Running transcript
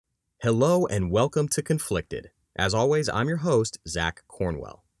Hello and welcome to Conflicted. As always, I'm your host, Zach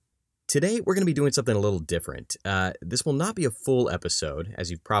Cornwell. Today, we're going to be doing something a little different. This will not be a full episode, as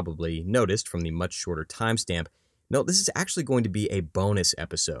you've probably noticed from the much shorter timestamp. No, this is actually going to be a bonus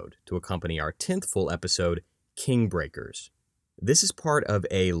episode to accompany our 10th full episode, Kingbreakers. This is part of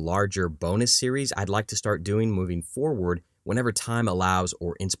a larger bonus series I'd like to start doing moving forward whenever time allows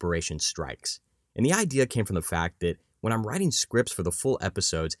or inspiration strikes. And the idea came from the fact that when I'm writing scripts for the full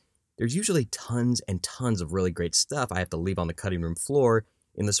episodes, there's usually tons and tons of really great stuff I have to leave on the cutting room floor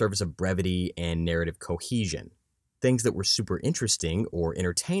in the service of brevity and narrative cohesion. Things that were super interesting or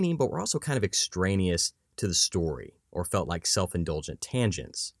entertaining, but were also kind of extraneous to the story, or felt like self-indulgent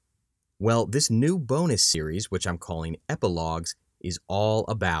tangents. Well, this new bonus series, which I'm calling Epilogues, is all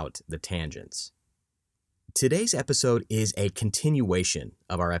about the tangents. Today's episode is a continuation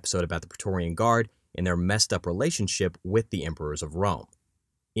of our episode about the Praetorian Guard and their messed up relationship with the emperors of Rome.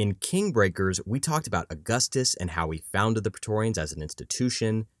 In Kingbreakers, we talked about Augustus and how he founded the Praetorians as an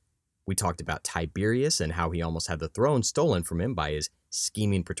institution. We talked about Tiberius and how he almost had the throne stolen from him by his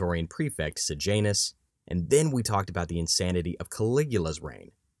scheming Praetorian prefect, Sejanus. And then we talked about the insanity of Caligula's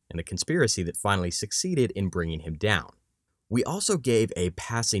reign and the conspiracy that finally succeeded in bringing him down. We also gave a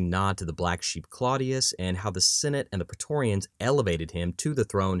passing nod to the black sheep Claudius and how the Senate and the Praetorians elevated him to the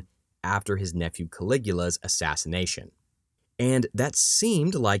throne after his nephew Caligula's assassination. And that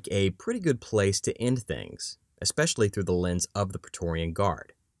seemed like a pretty good place to end things, especially through the lens of the Praetorian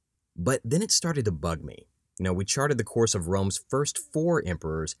Guard. But then it started to bug me. We charted the course of Rome's first 4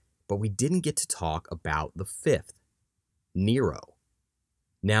 emperors, but we didn't get to talk about the 5th, Nero.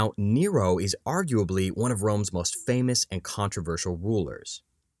 Now, Nero is arguably one of Rome's most famous and controversial rulers.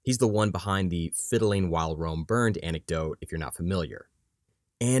 He's the one behind the fiddling while Rome burned anecdote, if you're not familiar.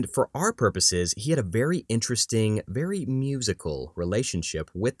 And for our purposes, he had a very interesting, very musical relationship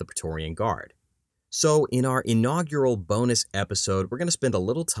with the Praetorian Guard. So in our inaugural bonus episode, we're going to spend a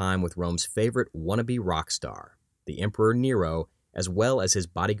little time with Rome's favorite wannabe rock star, the Emperor Nero, as well as his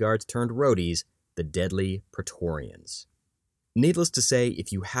bodyguards turned roadies, the deadly Praetorians. Needless to say,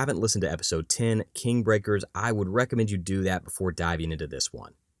 if you haven't listened to episode 10, Kingbreakers, I would recommend you do that before diving into this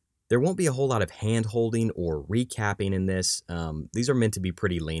one. There won't be a whole lot of hand-holding or recapping in this. These are meant to be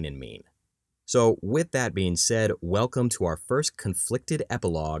pretty lean and mean. So with that being said, welcome to our first conflicted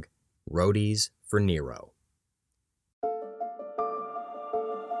epilogue, Roadies for Nero.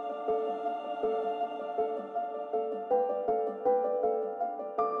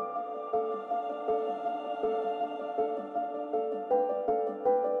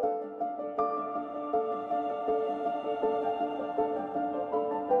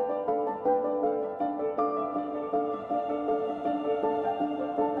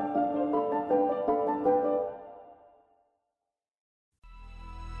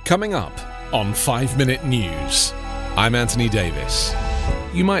 Coming up on 5 Minute News, I'm Anthony Davis.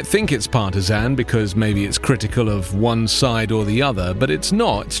 You might think it's partisan because maybe it's critical of one side or the other, but it's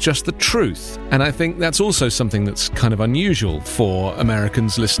not, it's just the truth. And I think that's also something that's kind of unusual for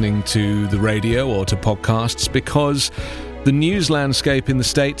Americans listening to the radio or to podcasts, because the news landscape in the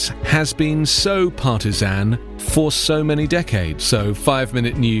States has been so partisan for so many decades. So 5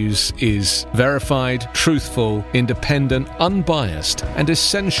 Minute News is verified, truthful, independent, unbiased, and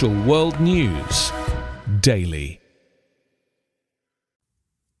essential world news daily.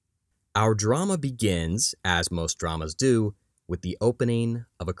 Our drama begins, as most dramas do, with the opening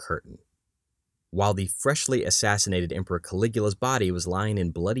of a curtain. While the freshly assassinated Emperor Caligula's body was lying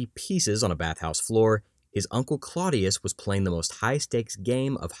in bloody pieces on a bathhouse floor, his uncle Claudius was playing the most high-stakes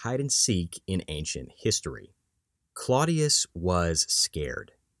game of hide-and-seek in ancient history. Claudius was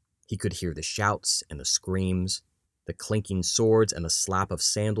scared. He could hear the shouts and the screams, the clinking swords and the slap of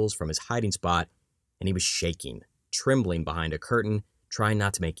sandals from his hiding spot, and he was shaking, trembling behind a curtain, trying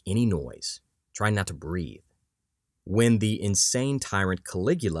not to make any noise, trying not to breathe. When the insane tyrant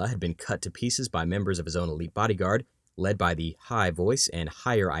Caligula had been cut to pieces by members of his own elite bodyguard, led by the high voice and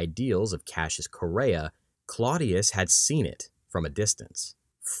higher ideals of Cassius Correa, Claudius had seen it from a distance,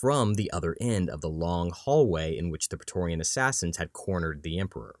 from the other end of the long hallway in which the Praetorian assassins had cornered the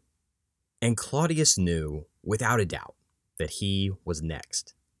emperor. And Claudius knew, without a doubt, that he was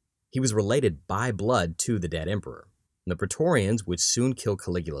next. He was related by blood to the dead emperor. And the Praetorians would soon kill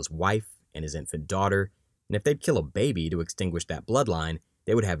Caligula's wife and his infant daughter, and if they'd kill a baby to extinguish that bloodline,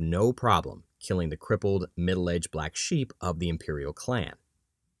 they would have no problem killing the crippled, middle-aged black sheep of the imperial clan.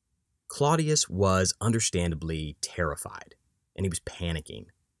 Claudius was understandably terrified, and he was panicking,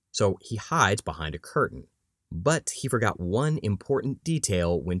 so he hides behind a curtain. But he forgot one important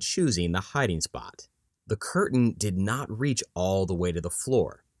detail when choosing the hiding spot. The curtain did not reach all the way to the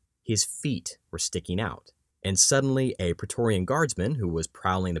floor. He his feet were sticking out, and suddenly a Praetorian guardsman who was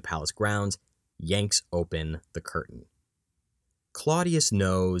prowling the palace grounds yanks open the curtain. Claudius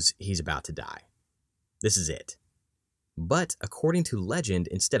knows he's about to die. This is it. But according to legend,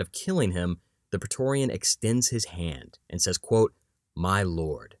 instead of killing him, the Praetorian extends his hand and says, quote, "My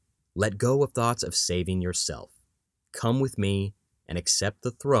lord, let go of thoughts of saving yourself. Come with me and accept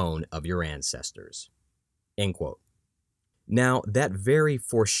the throne of your ancestors." End quote. Now, that very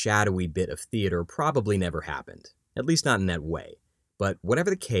foreshadowy bit of theater probably never happened, at least not in that way. But whatever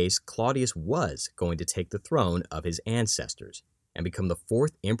the case, Claudius was going to take the throne of his ancestors and become the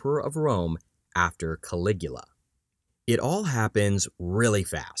fourth emperor of Rome after Caligula. It all happens really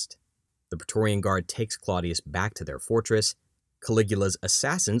fast. The Praetorian Guard takes Claudius back to their fortress, Caligula's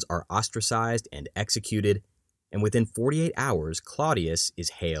assassins are ostracized and executed, and within 48 hours, Claudius is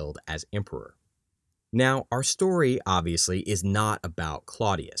hailed as emperor. Now, our story, obviously, is not about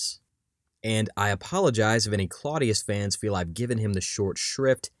Claudius. And I apologize if any Claudius fans feel I've given him the short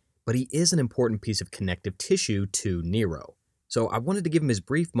shrift, but he is an important piece of connective tissue to Nero. So I wanted to give him his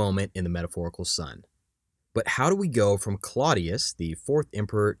brief moment in the metaphorical sun. But how do we go from Claudius, the fourth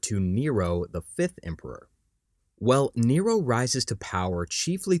emperor, to Nero, the fifth emperor? Well, Nero rises to power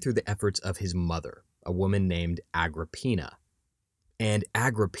chiefly through the efforts of his mother, a woman named Agrippina. And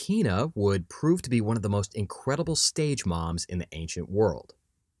Agrippina would prove to be one of the most incredible stage moms in the ancient world.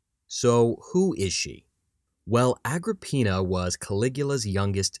 So, who is she? Well, Agrippina was Caligula's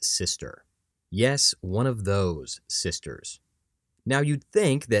youngest sister. Yes, one of those sisters. Now, you'd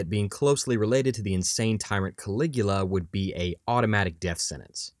think that being closely related to the insane tyrant Caligula would be an automatic death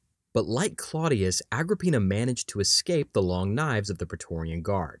sentence. But like Claudius, Agrippina managed to escape the long knives of the Praetorian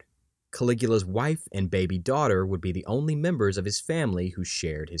Guard. Caligula's wife and baby daughter would be the only members of his family who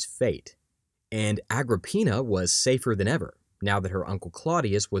shared his fate. And Agrippina was safer than ever, now that her uncle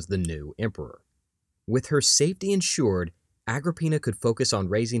Claudius was the new emperor. With her safety ensured, Agrippina could focus on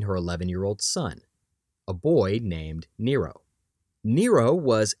raising her 11-year-old son, a boy named Nero. Nero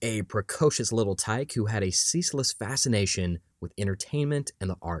was a precocious little tyke who had a ceaseless fascination with entertainment and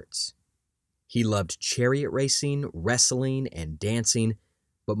the arts. He loved chariot racing, wrestling, and dancing,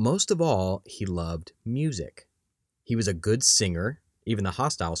 but most of all, he loved music. He was a good singer, even the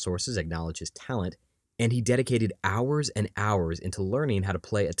hostile sources acknowledge his talent, and he dedicated hours and hours into learning how to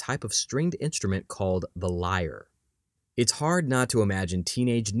play a type of stringed instrument called the lyre. It's hard not to imagine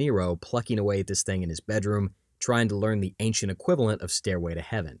teenage Nero plucking away at this thing in his bedroom, trying to learn the ancient equivalent of Stairway to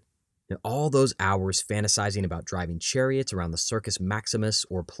Heaven. And all those hours fantasizing about driving chariots around the Circus Maximus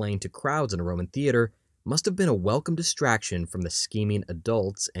or playing to crowds in a Roman theater must have been a welcome distraction from the scheming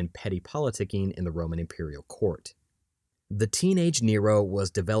adults and petty politicking in the Roman imperial court. The teenage Nero was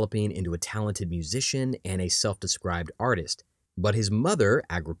developing into a talented musician and a self-described artist, but his mother,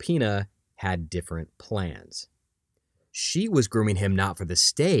 Agrippina, had different plans. She was grooming him not for the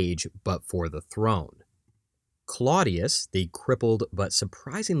stage, but for the throne. Claudius, the crippled but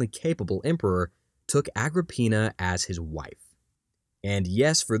surprisingly capable emperor, took Agrippina as his wife. And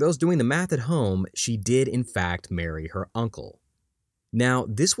yes, for those doing the math at home, she did in fact marry her uncle. Now,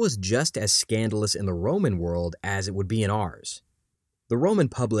 this was just as scandalous in the Roman world as it would be in ours. The Roman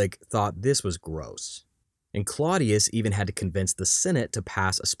public thought this was gross, and Claudius even had to convince the Senate to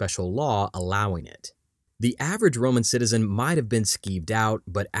pass a special law allowing it. The average Roman citizen might have been skeeved out,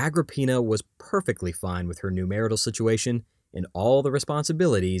 but Agrippina was perfectly fine with her new marital situation and all the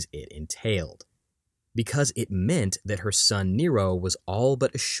responsibilities it entailed, because it meant that her son Nero was all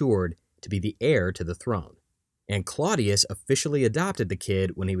but assured to be the heir to the throne, and Claudius officially adopted the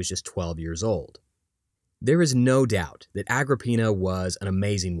kid when he was just 12 years old. There is no doubt that Agrippina was an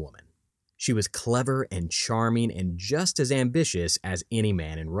amazing woman. She was clever and charming and just as ambitious as any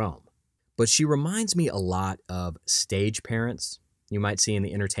man in Rome. But she reminds me a lot of stage parents you might see in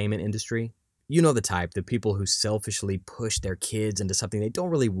the entertainment industry. You know the type, the people who selfishly push their kids into something they don't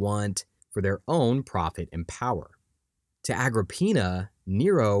really want for their own profit and power. To Agrippina,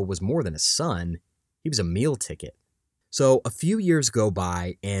 Nero was more than a son, he was a meal ticket. So a few years go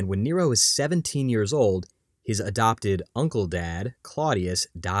by, and when Nero is 17 years old, his adopted uncle dad, Claudius,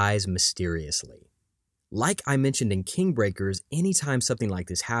 dies mysteriously. Like I mentioned in Kingbreakers, anytime something like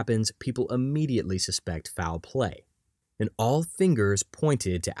this happens, people immediately suspect foul play. And all fingers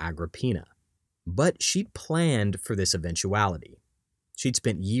pointed to Agrippina. But she'd planned for this eventuality. She'd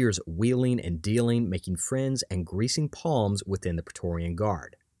spent years wheeling and dealing, making friends, and greasing palms within the Praetorian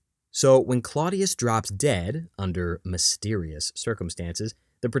Guard. So when Claudius drops dead, under mysterious circumstances,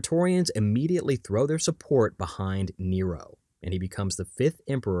 the Praetorians immediately throw their support behind Nero, and he becomes the fifth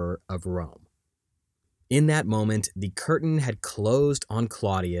emperor of Rome. In that moment, the curtain had closed on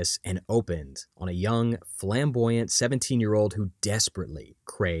Claudius and opened on a young, flamboyant 17-year-old who desperately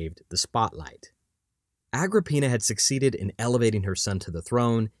craved the spotlight. Agrippina had succeeded in elevating her son to the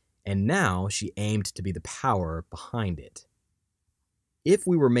throne, and now she aimed to be the power behind it. If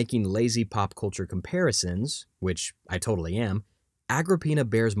we were making lazy pop culture comparisons, which I totally am, Agrippina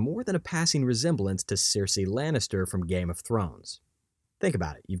bears more than a passing resemblance to Cersei Lannister from Game of Thrones. Think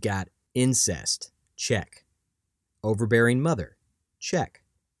about it. You've got incest. Check. Overbearing mother. Check.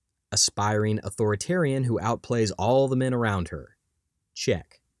 Aspiring authoritarian who outplays all the men around her.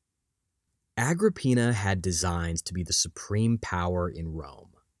 Check. Agrippina had designs to be the supreme power in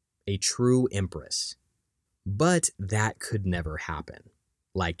Rome, a true empress. But that could never happen.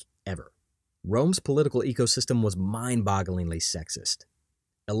 Like, ever. Rome's political ecosystem was mind-bogglingly sexist.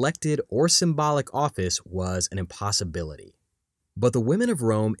 Elected or symbolic office was an impossibility. But the women of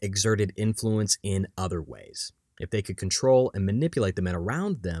Rome exerted influence in other ways. If they could control and manipulate the men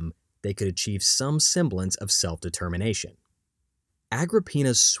around them, they could achieve some semblance of self-determination.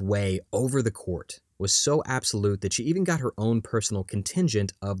 Agrippina's sway over the court was so absolute that she even got her own personal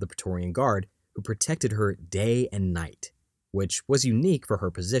contingent of the Praetorian Guard who protected her day and night, which was unique for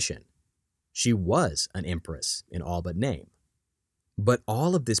her position. She was an empress in all but name. But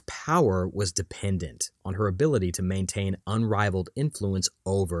all of this power was dependent on her ability to maintain unrivaled influence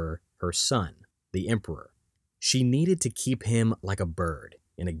over her son, the emperor. She needed to keep him like a bird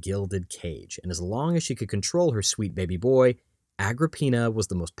in a gilded cage, and as long as she could control her sweet baby boy, Agrippina was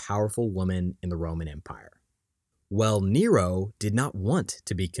the most powerful woman in the Roman Empire. Well, Nero did not want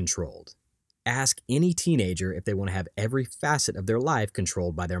to be controlled. Ask any teenager if they want to have every facet of their life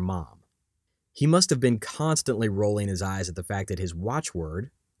controlled by their mom. He must have been constantly rolling his eyes at the fact that his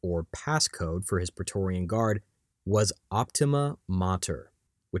watchword, or passcode for his Praetorian Guard, was Optima Mater,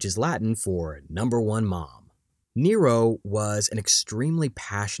 which is Latin for number one mom. Nero was an extremely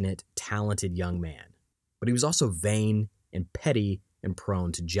passionate, talented young man, but he was also vain and petty and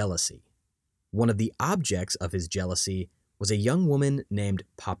prone to jealousy. One of the objects of his jealousy was a young woman named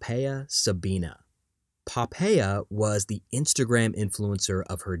Poppaea Sabina. Poppaea was the Instagram influencer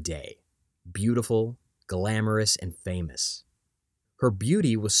of her day. Beautiful, glamorous, and famous. Her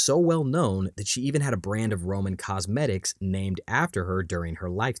beauty was so well known that she even had a brand of Roman cosmetics named after her during her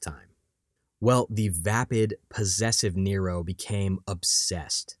lifetime. Well, the vapid, possessive Nero became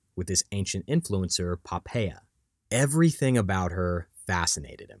obsessed with this ancient influencer, Poppaea. Everything about her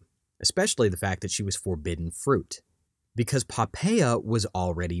fascinated him, especially the fact that she was forbidden fruit, because Poppaea was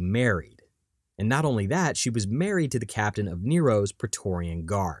already married. And not only that, she was married to the captain of Nero's Praetorian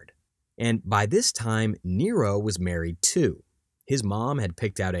Guard. And by this time, Nero was married too. His mom had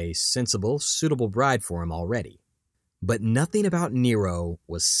picked out a sensible, suitable bride for him already. But nothing about Nero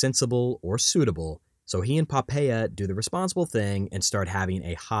was sensible or suitable, so he and Poppaea do the responsible thing and start having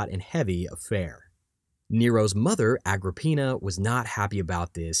a hot and heavy affair. Nero's mother, Agrippina, was not happy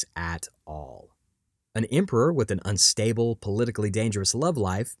about this at all. An emperor with an unstable, politically dangerous love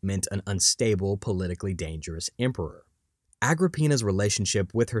life meant an unstable, politically dangerous emperor. Agrippina's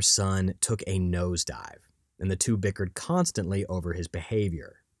relationship with her son took a nosedive, and the two bickered constantly over his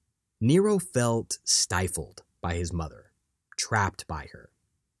behavior. Nero felt stifled by his mother, trapped by her,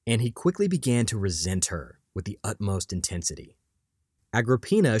 and he quickly began to resent her with the utmost intensity.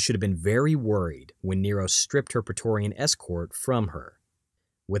 Agrippina should have been very worried when Nero stripped her Praetorian escort from her.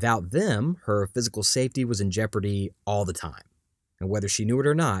 Without them, her physical safety was in jeopardy all the time, and whether she knew it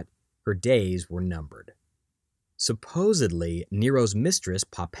or not, her days were numbered. Supposedly, Nero's mistress,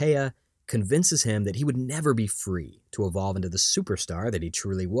 Poppaea, convinces him that he would never be free to evolve into the superstar that he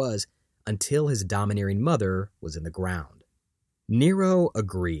truly was until his domineering mother was in the ground. Nero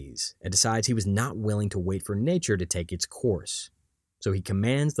agrees and decides he was not willing to wait for nature to take its course, so he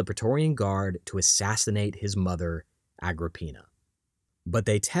commands the Praetorian Guard to assassinate his mother, Agrippina. But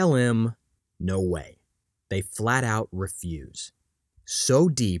they tell him, no way. They flat out refuse. So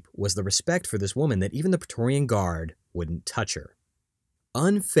deep was the respect for this woman that even the Praetorian Guard wouldn't touch her.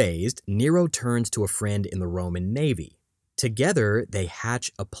 Unfazed, Nero turns to a friend in the Roman Navy. Together, they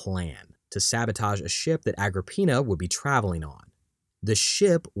hatch a plan to sabotage a ship that Agrippina would be traveling on. The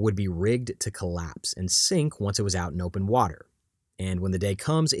ship would be rigged to collapse and sink once it was out in open water. And when the day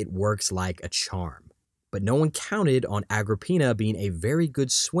comes, it works like a charm. But no one counted on Agrippina being a very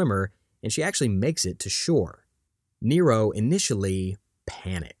good swimmer, and she actually makes it to shore. Nero initially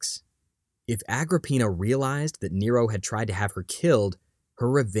panics. If Agrippina realized that Nero had tried to have her killed, her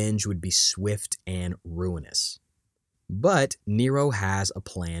revenge would be swift and ruinous. But Nero has a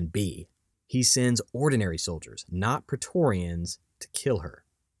plan B. He sends ordinary soldiers, not Praetorians, to kill her.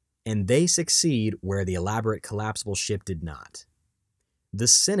 and they succeed where the elaborate collapsible ship did not. The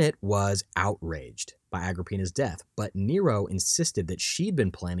Senate was outraged by Agrippina's death, but Nero insisted that she'd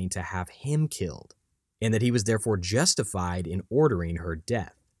been planning to have him killed, and that he was therefore justified in ordering her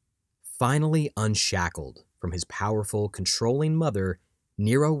death. Finally unshackled from his powerful, controlling mother,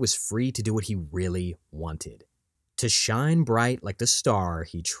 Nero was free to do what he really wanted, to shine bright like the star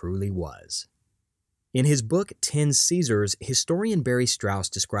he truly was. In his book, 10 Caesars, historian Barry Strauss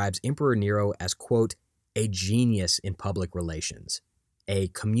describes Emperor Nero as, quote, a genius in public relations, a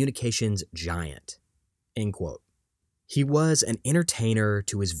communications giant, end quote. He was an entertainer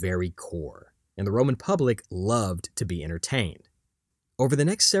to his very core, and the Roman public loved to be entertained. Over the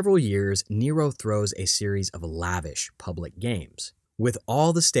next several years, Nero throws a series of lavish public games, with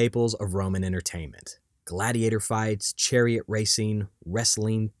all the staples of Roman entertainment: gladiator fights, chariot racing,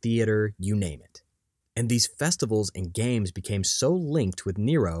 wrestling, theater, you name it. And these festivals and games became so linked with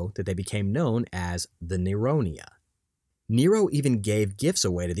Nero that they became known as the Neronia. Nero even gave gifts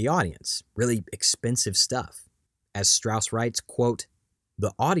away to the audience, really expensive stuff. As Strauss writes, quote,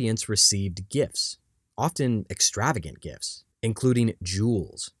 the audience received gifts, often extravagant gifts, including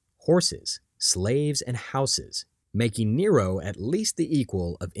jewels, horses, slaves, and houses, making Nero at least the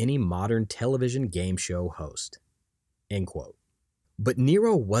equal of any modern television game show host, end quote. But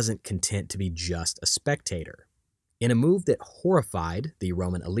Nero wasn't content to be just a spectator. In a move that horrified the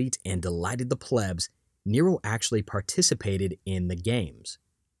Roman elite and delighted the plebs, Nero actually participated in the games.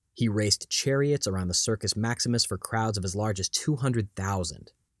 He raced chariots around the Circus Maximus for crowds of as large as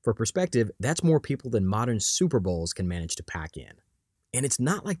 200,000. For perspective, that's more people than modern Super Bowls can manage to pack in. And it's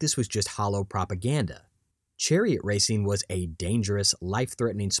not like this was just hollow propaganda. Chariot racing was a dangerous,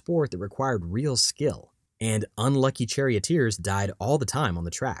 life-threatening sport that required real skill, and unlucky charioteers died all the time on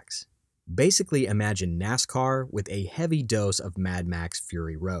the tracks. Basically, imagine NASCAR with a heavy dose of Mad Max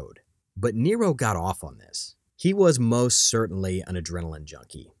Fury Road. But Nero got off on this. He was most certainly an adrenaline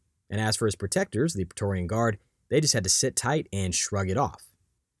junkie. And as for his protectors, the Praetorian Guard, they just had to sit tight and shrug it off.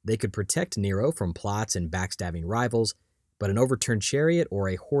 They could protect Nero from plots and backstabbing rivals, but an overturned chariot or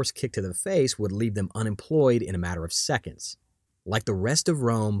a horse kick to the face would leave them unemployed in a matter of seconds. Like the rest of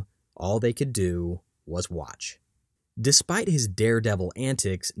Rome, all they could do was watch. Despite his daredevil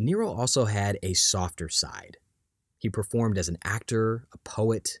antics, Nero also had a softer side. He performed as an actor, a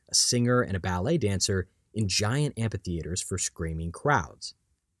poet, a singer, and a ballet dancer in giant amphitheaters for screaming crowds.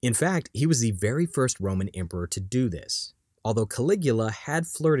 In fact, he was the very first Roman emperor to do this, although Caligula had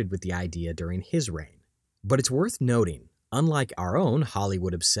flirted with the idea during his reign. But it's worth noting, unlike our own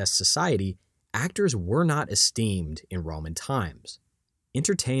Hollywood-obsessed society, actors were not esteemed in Roman times.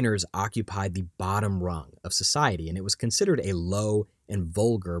 Entertainers occupied the bottom rung of society, and it was considered a low and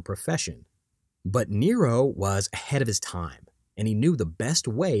vulgar profession. But Nero was ahead of his time, and he knew the best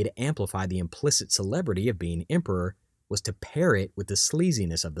way to amplify the implicit celebrity of being emperor was to pair it with the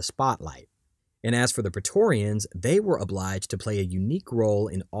sleaziness of the spotlight. And as for the Praetorians, they were obliged to play a unique role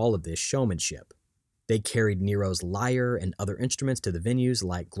in all of this showmanship. They carried Nero's lyre and other instruments to the venues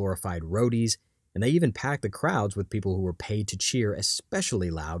like glorified roadies, and they even packed the crowds with people who were paid to cheer especially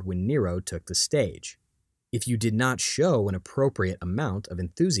loud when Nero took the stage. If you did not show an appropriate amount of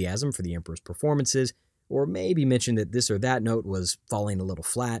enthusiasm for the emperor's performances, or maybe mention that this or that note was falling a little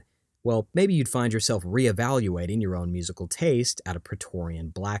flat, well, maybe you'd find yourself reevaluating your own musical taste at a Praetorian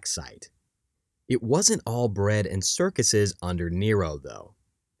black site. It wasn't all bread and circuses under Nero, though.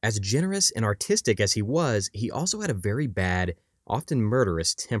 As generous and artistic as he was, he also had a very bad, often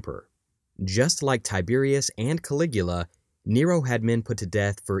murderous temper. Just like Tiberius and Caligula, Nero had men put to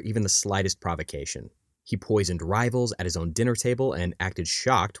death for even the slightest provocation. He poisoned rivals at his own dinner table and acted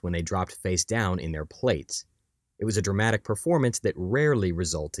shocked when they dropped face down in their plates. It was a dramatic performance that rarely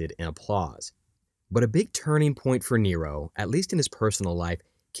resulted in applause. But a big turning point for Nero, at least in his personal life,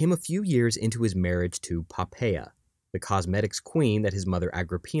 came a few years into his marriage to Poppaea, the cosmetics queen that his mother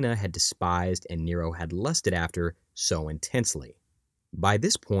Agrippina had despised and Nero had lusted after so intensely. By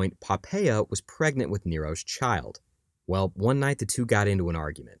this point, Poppaea was pregnant with Nero's child. Well, one night the two got into an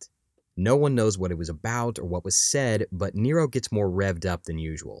argument. No one knows what it was about or what was said, but Nero gets more revved up than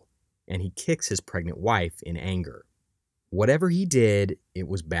usual, and he kicks his pregnant wife in anger. Whatever he did, it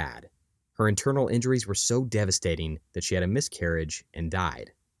was bad. Her internal injuries were so devastating that she had a miscarriage and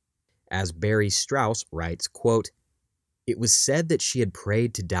died. As Barry Strauss writes, quote, "It was said that she had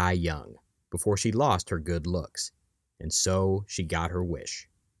prayed to die young, before she lost her good looks, and so she got her wish."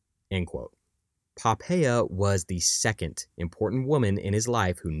 End quote. Poppaea was the second important woman in his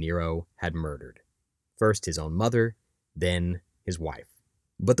life who Nero had murdered. First his own mother, then his wife.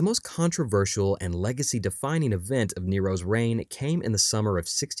 But the most controversial and legacy-defining event of Nero's reign came in the summer of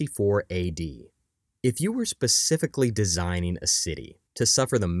 64 AD. If you were specifically designing a city to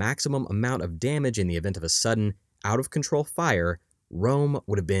suffer the maximum amount of damage in the event of a sudden, out-of-control fire, Rome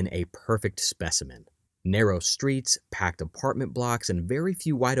would have been a perfect specimen. Narrow streets, packed apartment blocks, and very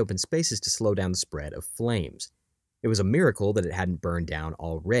few wide-open spaces to slow down the spread of flames. It was a miracle that it hadn't burned down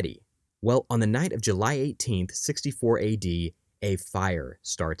already. Well, on the night of July 18th, 64 AD, a fire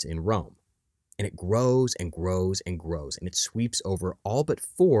starts in Rome. And it grows and grows and grows, and it sweeps over all but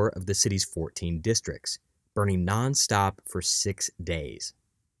 4 of the city's 14 districts, burning non-stop for 6 days.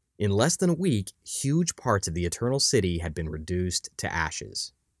 In less than a week, huge parts of the Eternal City had been reduced to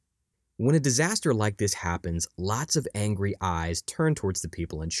ashes. When a disaster like this happens, lots of angry eyes turn towards the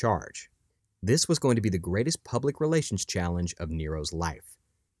people in charge. This was going to be the greatest public relations challenge of Nero's life.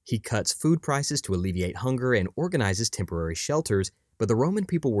 He cuts food prices to alleviate hunger and organizes temporary shelters, but the Roman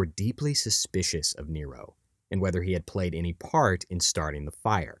people were deeply suspicious of Nero and whether he had played any part in starting the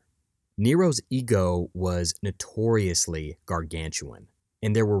fire. Nero's ego was notoriously gargantuan,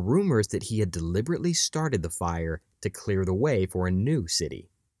 and there were rumors that he had deliberately started the fire to clear the way for a new city,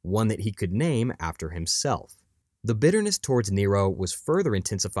 one that he could name after himself. The bitterness towards Nero was further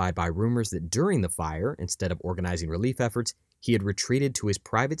intensified by rumors that during the fire, instead of organizing relief efforts, he had retreated to his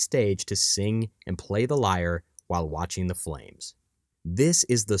private stage to sing and play the lyre while watching the flames. This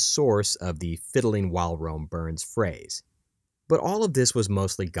is the source of the "fiddling while Rome burns" phrase. But all of this was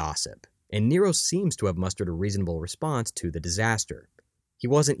mostly gossip, and Nero seems to have mustered a reasonable response to the disaster. He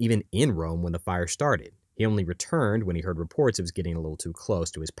wasn't even in Rome when the fire started. He only returned when he heard reports it was getting a little too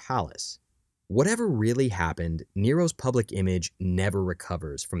close to his palace. Whatever really happened, Nero's public image never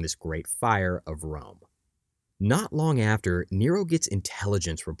recovers from this great fire of Rome. Not long after, Nero gets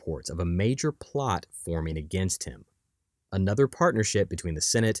intelligence reports of a major plot forming against him. Another partnership between the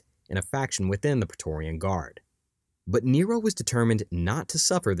Senate and a faction within the Praetorian Guard. But Nero was determined not to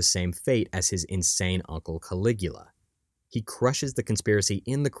suffer the same fate as his insane uncle Caligula. He crushes the conspiracy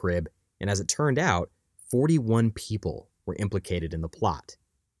in the crib, and as it turned out, 41 people were implicated in the plot,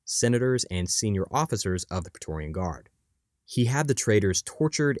 senators and senior officers of the Praetorian Guard. He had the traitors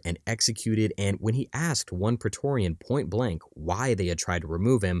tortured and executed, and when he asked one Praetorian point blank why they had tried to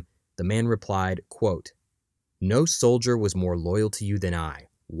remove him, the man replied, quote, "No soldier was more loyal to you than I,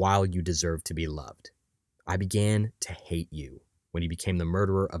 while you deserved to be loved. I began to hate you when you became the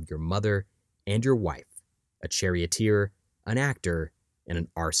murderer of your mother and your wife, a charioteer, an actor, and an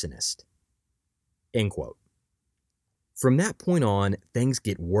arsonist." End quote. From that point on, things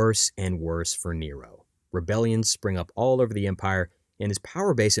get worse and worse for Nero. Rebellions spring up all over the empire, and his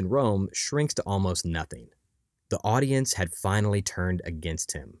power base in Rome shrinks to almost nothing. The audience had finally turned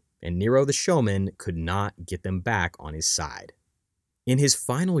against him, and Nero the showman could not get them back on his side. In his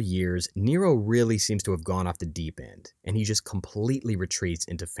final years, Nero really seems to have gone off the deep end, and he just completely retreats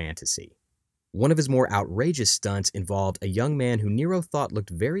into fantasy. One of his more outrageous stunts involved a young man who Nero thought looked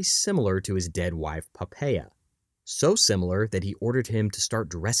very similar to his dead wife Poppaea. So similar that he ordered him to start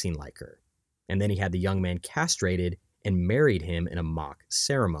dressing like her, and then he had the young man castrated and married him in a mock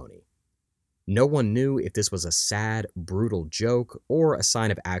ceremony. No one knew if this was a sad, brutal joke or a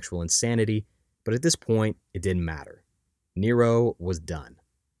sign of actual insanity, but at this point, it didn't matter. Nero was done.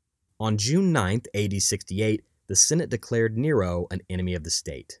 On June 9th, AD 68, the Senate declared Nero an enemy of the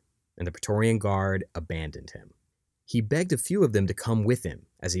state, and the Praetorian Guard abandoned him. He begged a few of them to come with him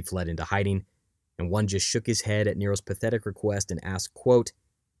as he fled into hiding, and one just shook his head at Nero's pathetic request and asked, quote,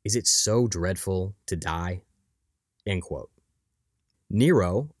 "Is it so dreadful to die?" End quote.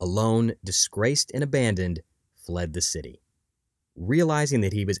 Nero, alone, disgraced and abandoned, fled the city. Realizing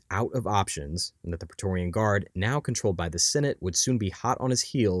that he was out of options and that the Praetorian Guard, now controlled by the Senate, would soon be hot on his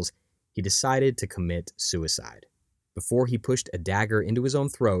heels, he decided to commit suicide. Before he pushed a dagger into his own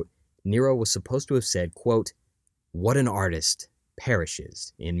throat, Nero was supposed to have said, quote, "What an artist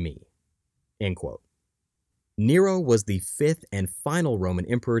perishes in me." End quote. Nero was the 5th and final Roman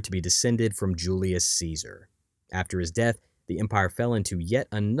emperor to be descended from Julius Caesar. After his death, the empire fell into yet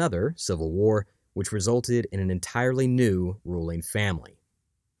another civil war, which resulted in an entirely new ruling family.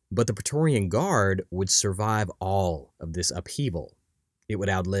 But the Praetorian Guard would survive all of this upheaval. It would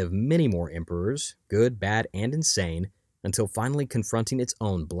outlive many more emperors, good, bad, and insane, until finally confronting its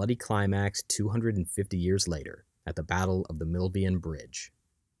own bloody climax 250 years later at the Battle of the Milvian Bridge.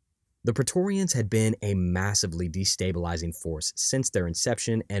 The Praetorians had been a massively destabilizing force since their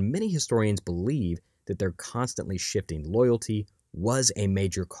inception, and many historians believe that their constantly shifting loyalty was a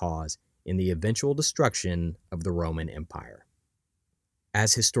major cause in the eventual destruction of the Roman Empire.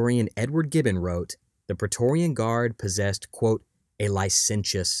 As historian Edward Gibbon wrote, the Praetorian Guard possessed, quote, a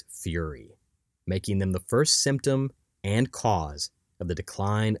licentious fury, making them the first symptom and cause of the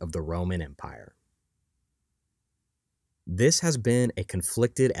decline of the Roman Empire. This has been a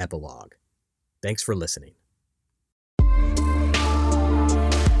conflicted epilogue. Thanks for listening.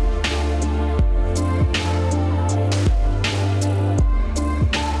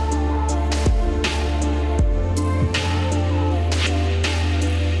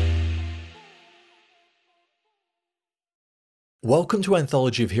 Welcome to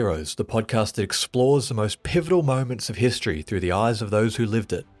Anthology of Heroes, the podcast that explores the most pivotal moments of history through the eyes of those who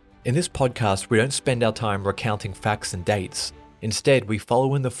lived it. In this podcast, we don't spend our time recounting facts and dates. Instead, we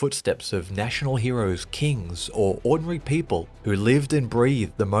follow in the footsteps of national heroes, kings, or ordinary people who lived and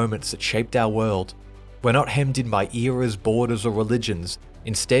breathed the moments that shaped our world. We're not hemmed in by eras, borders, or religions.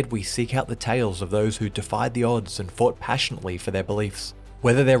 Instead, we seek out the tales of those who defied the odds and fought passionately for their beliefs.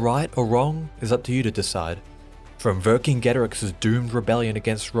 Whether they're right or wrong is up to you to decide. From Vercingetorix's doomed rebellion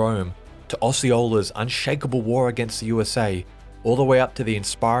against Rome, to Osceola's unshakable war against the USA, all the way up to the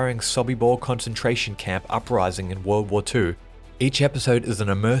inspiring Sobibor concentration camp uprising in World War II, each episode is an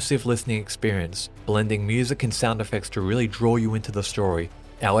immersive listening experience, blending music and sound effects to really draw you into the story.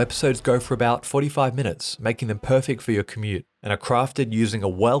 Our episodes go for about 45 minutes, making them perfect for your commute, and are crafted using a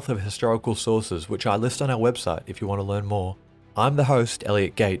wealth of historical sources which I list on our website if you want to learn more. I'm the host,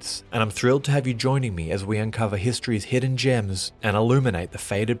 Elliot Gates, and I'm thrilled to have you joining me as we uncover history's hidden gems and illuminate the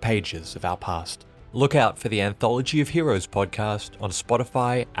faded pages of our past. Look out for the Anthology of Heroes podcast on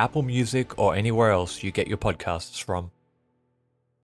Spotify, Apple Music, or anywhere else you get your podcasts from.